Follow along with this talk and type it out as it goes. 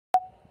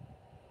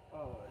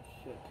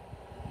shit.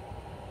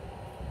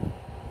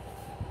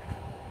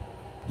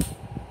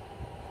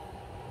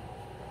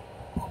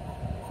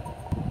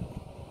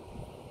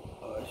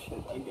 Oh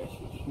shit, I guess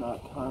it's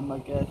not time, I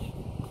guess.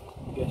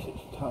 I guess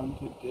it's time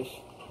to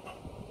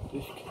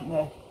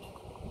disconnect.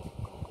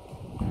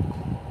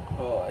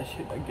 Oh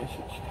shit, I guess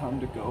it's time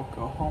to go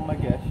home, I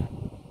guess.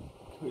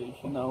 Cause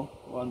you know,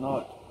 why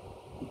not?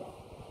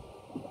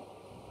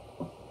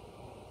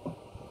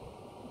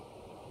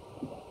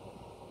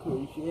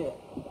 Cause yeah.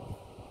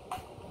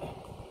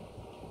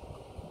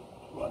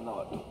 Why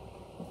not?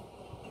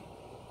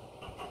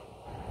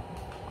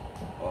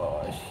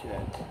 Oh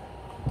shit.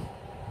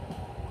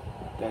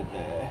 They're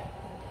there.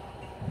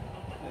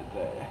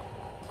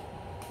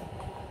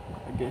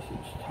 I guess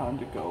it's time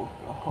to go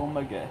home,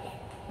 I guess.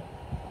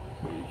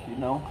 Cause you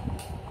know,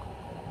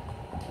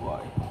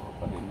 why?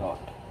 Probably not.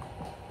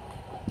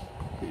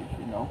 Cause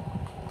you know,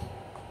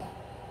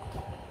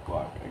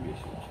 why? I guess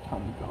it's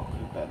time to go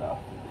to bed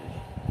after this.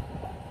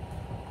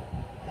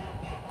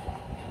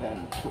 Then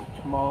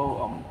tomorrow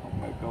I'm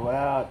gonna go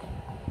out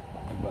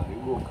and probably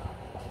look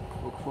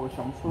for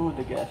some food,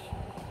 I guess.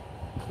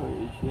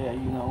 Cause yeah,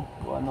 you know,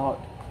 why not?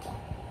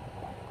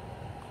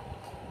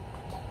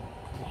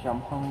 Cause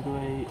I'm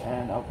hungry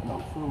and I've no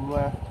food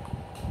left.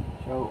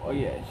 So, oh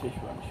yeah, it's this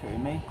one. Show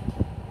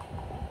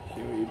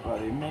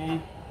everybody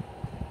me.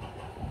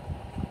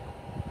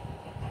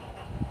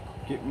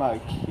 Get my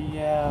key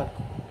out.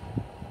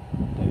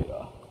 There you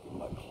are. Get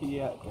my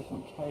key out just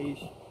in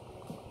case.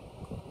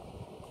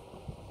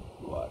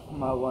 Right,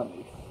 my one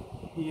is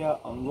here.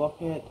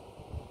 Unlock it.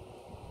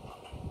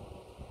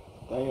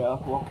 There you are.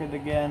 Lock it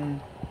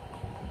again.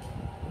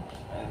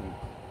 And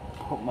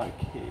put my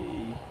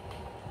key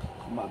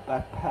in my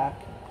backpack.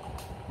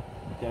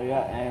 There you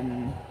are.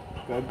 And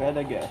go to bed,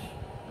 I guess.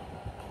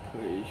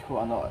 Please,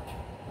 why not?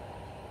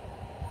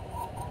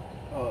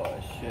 Oh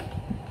shit.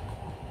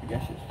 I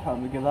guess it's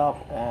time to get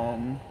up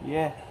and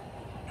yeah.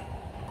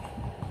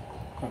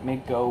 Let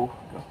me go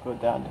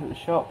down to the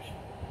shops.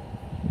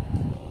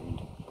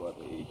 And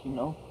buddy, you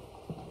know,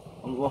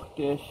 unlock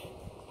this,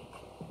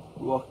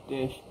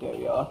 there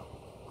you are.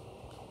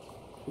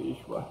 Please,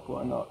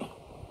 why not?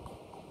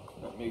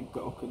 Let me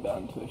go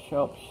down to the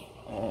shops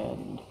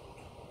and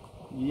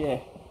yeah.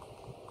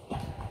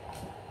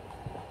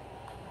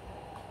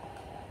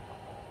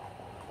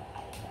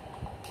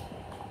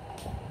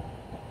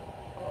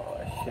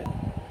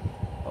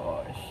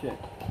 Oh shit.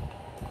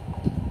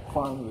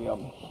 Finally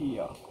I'm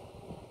here.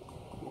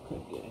 Look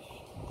at this.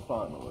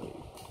 Finally.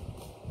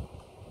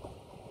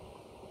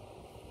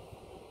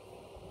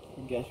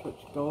 Guess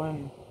what's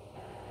going?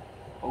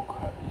 Oh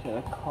crap, is that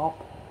a cop?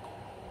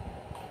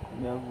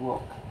 No,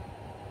 look.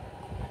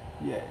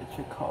 Yeah, it's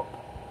a cop.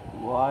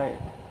 Right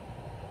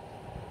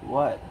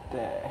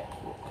there.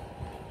 Look.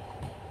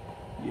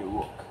 You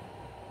look.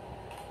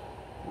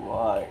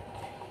 Right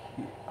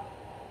here.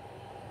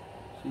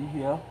 See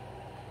here?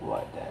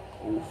 Right there.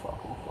 Oh fuck.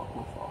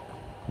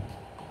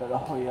 Better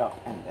hurry up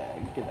and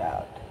get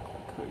out.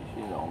 Because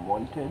you know I'm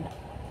wanted.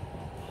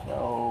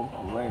 So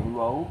I'm letting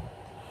roll.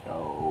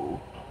 So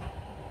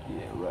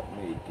yeah, let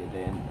me get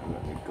in and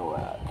let me go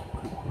out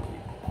quickly.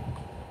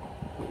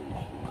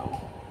 Please, you know,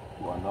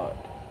 why not?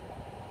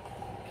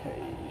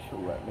 Okay, so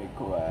let me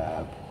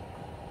grab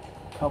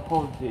a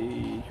couple of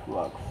these,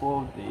 like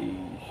 4 of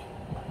these,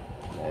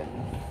 then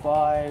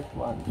 5,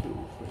 1, 2,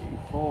 3,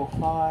 4,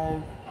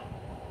 5,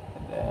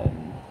 and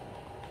then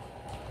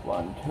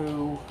 1,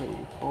 2, 3,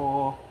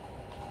 4,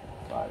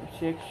 5,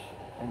 6,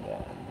 and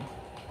then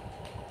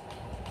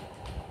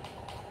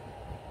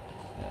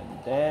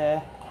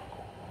there,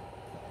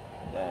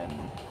 then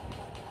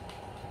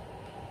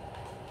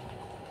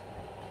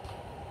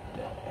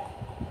there.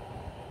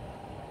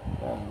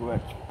 Then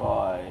let's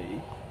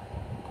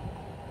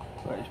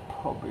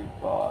probably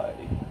buy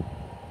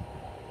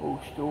all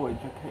storage.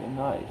 Okay,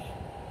 nice.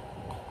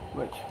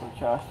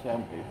 Which ask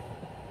them if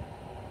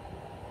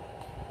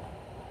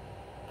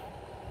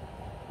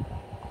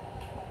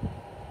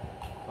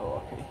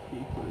oh okay,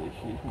 equally,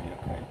 excuse me,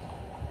 okay.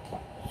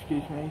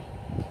 Excuse me.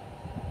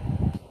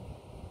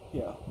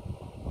 Yeah.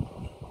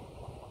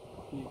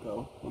 Here you go.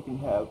 You can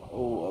have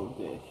all of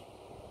this.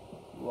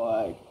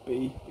 Like,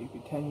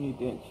 pretend you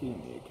didn't see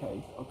me,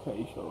 okay? Okay,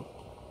 so,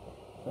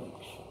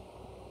 thanks.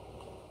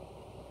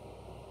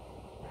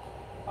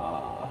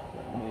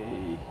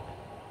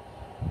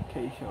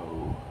 Okay, so,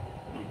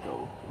 let me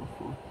go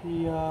through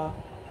here.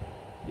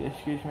 Yeah,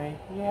 excuse me.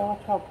 Yeah,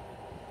 what's up?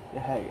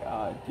 Yeah, hey,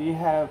 do you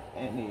have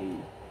any,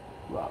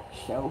 like,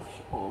 shelves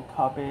or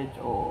cupboards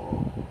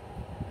or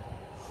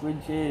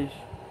fridges?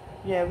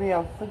 Yeah, we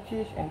have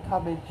fridges and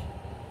cupboards.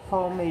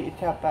 Follow me,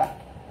 it's out back.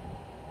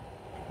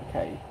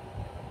 Okay.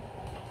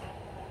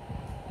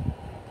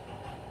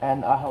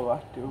 And I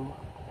have to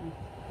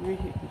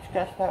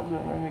discuss that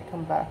when we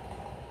come back.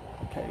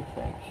 Okay,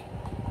 thanks.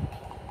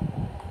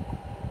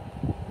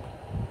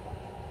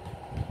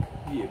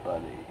 Yeah,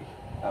 buddy.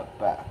 Out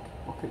back.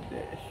 Look at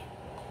this.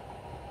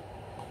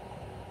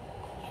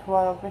 It's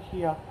right over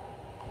here.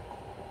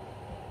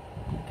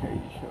 Okay,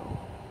 so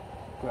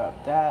grab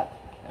that.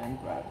 and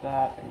grab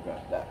that, and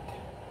grab that.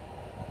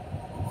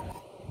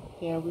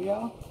 There we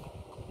are.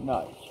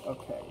 Nice,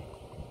 okay.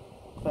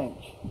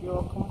 Thanks, you're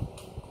welcome.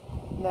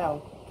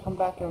 Now, come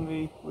back and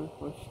we'll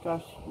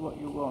discuss what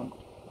you want.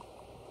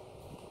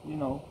 You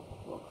know,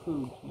 what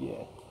food,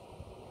 yeah.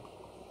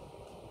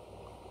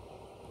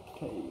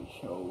 Okay,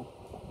 so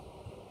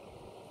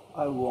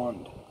I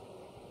want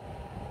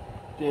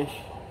this,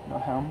 no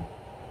ham.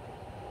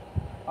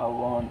 I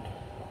want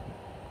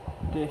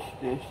this,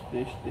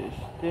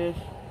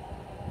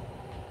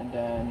 and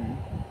then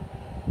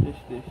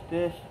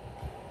this,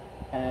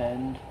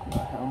 and no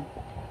ham.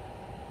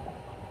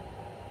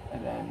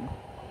 And then,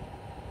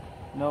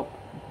 nope,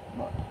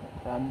 not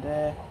down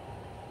there.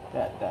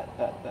 That.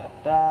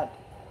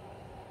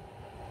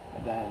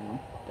 And then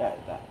that.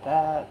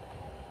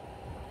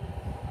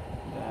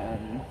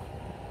 Then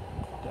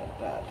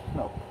that.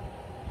 Nope.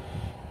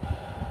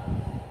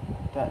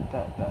 That.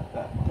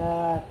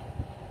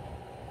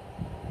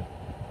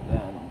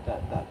 Then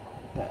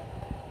that.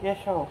 Yes,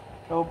 so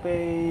it'll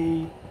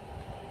be,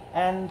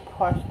 and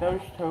plus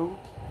those two,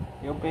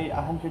 it'll be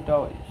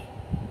 $100.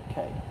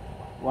 Okay,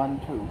 1,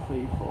 2,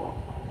 3, 4.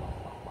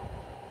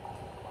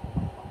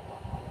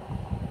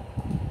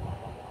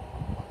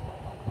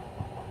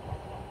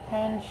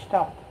 And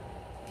stop.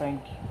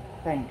 Thanks.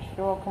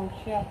 You're welcome,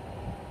 sir.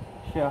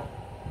 Sure.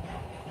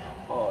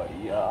 Oh,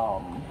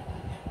 yum.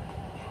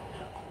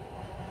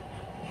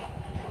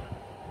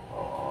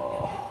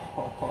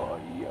 Oh,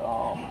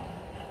 yum.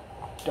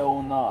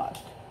 Donut.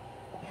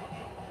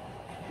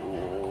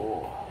 Oh.